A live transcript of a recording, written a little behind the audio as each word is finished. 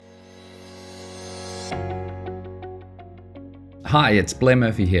Hi, it's Blair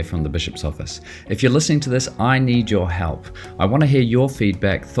Murphy here from the Bishop's Office. If you're listening to this, I need your help. I want to hear your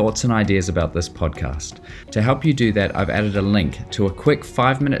feedback, thoughts and ideas about this podcast. To help you do that, I've added a link to a quick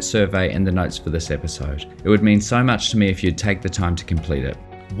 5-minute survey in the notes for this episode. It would mean so much to me if you'd take the time to complete it.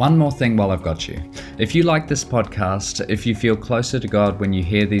 One more thing while I've got you. If you like this podcast, if you feel closer to God when you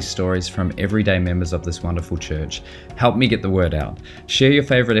hear these stories from everyday members of this wonderful church, help me get the word out. Share your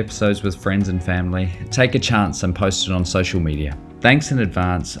favorite episodes with friends and family. Take a chance and post it on social media. Thanks in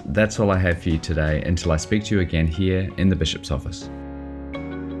advance. That's all I have for you today until I speak to you again here in the Bishop's Office.